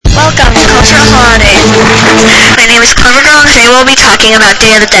name is Clever Girl, and today we'll be talking about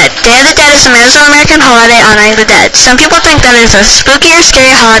Day of the Dead. Day of the Dead is a Mesoamerican holiday honoring the dead. Some people think that it is a spooky or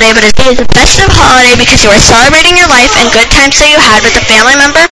scary holiday, but it is a festive holiday because you are celebrating your life and good times that you had with a family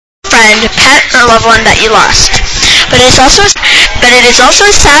member, friend, pet, or loved one that you lost. But it is also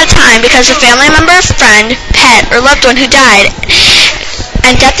a sad time because a family member, friend, pet, or loved one who died,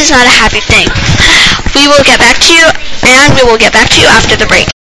 and death is not a happy thing. We will get back to you after the break.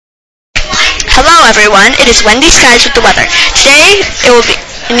 Hello everyone, it is Wendy Skies with the weather. Today, it will be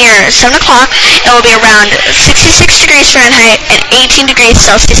near 7 o'clock. It will be around 66 degrees Fahrenheit and 18 degrees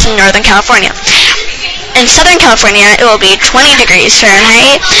Celsius in Northern California. In Southern California, it will be 20 degrees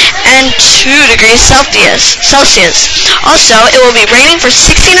Fahrenheit and 2 degrees Celsius. Also, it will be raining for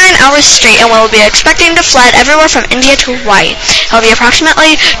 69 hours straight, and we will be expecting to flood everywhere from India to Hawaii. It will be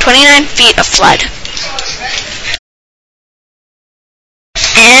approximately 29 feet of flood.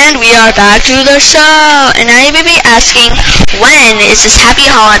 And we are back to the show. And now you may be asking, when is this happy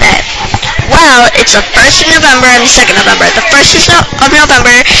holiday? Well, it's the 1st of November and the 2nd of November. The 1st of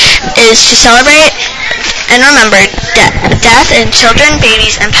November is to celebrate and remember death in children,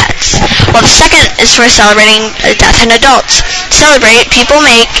 babies, and pets. While the 2nd is for celebrating death in adults. To celebrate, people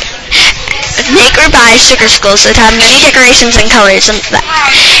make or buy sugar skulls that have many decorations and colors.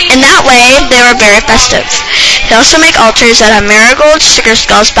 In that way, they were very festive. They also make altars that have marigold sugar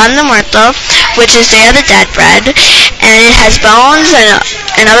skulls, pan de muerto, which is Day of the Dead bread, and it has bones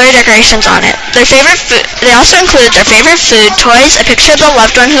and other decorations on it. They also include their favorite food, toys, a picture of the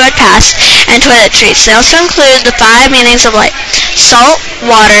loved one who had passed, and toiletries. They also include the 5 meanings of life: salt,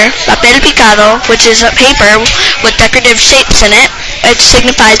 water, papel picado, which is a paper with decorative shapes in it, which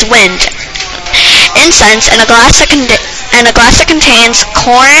signifies wind, incense, and a glass that contains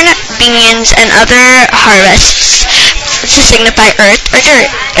corn, beans, and other harvests to signify earth or dirt.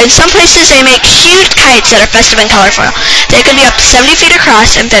 In some places, they make huge kites that are festive and colorful. They can be up to 70 feet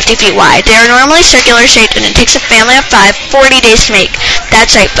across and 50 feet wide. They are normally circular shaped, and it takes a family of 5 40 days to make.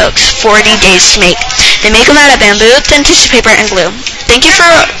 That's right, folks, 40 days to make. They make them out of bamboo, thin tissue paper, and glue. Thank you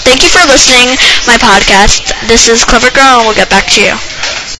for listening to my podcast. This is Clever Girl, and we'll get back to you.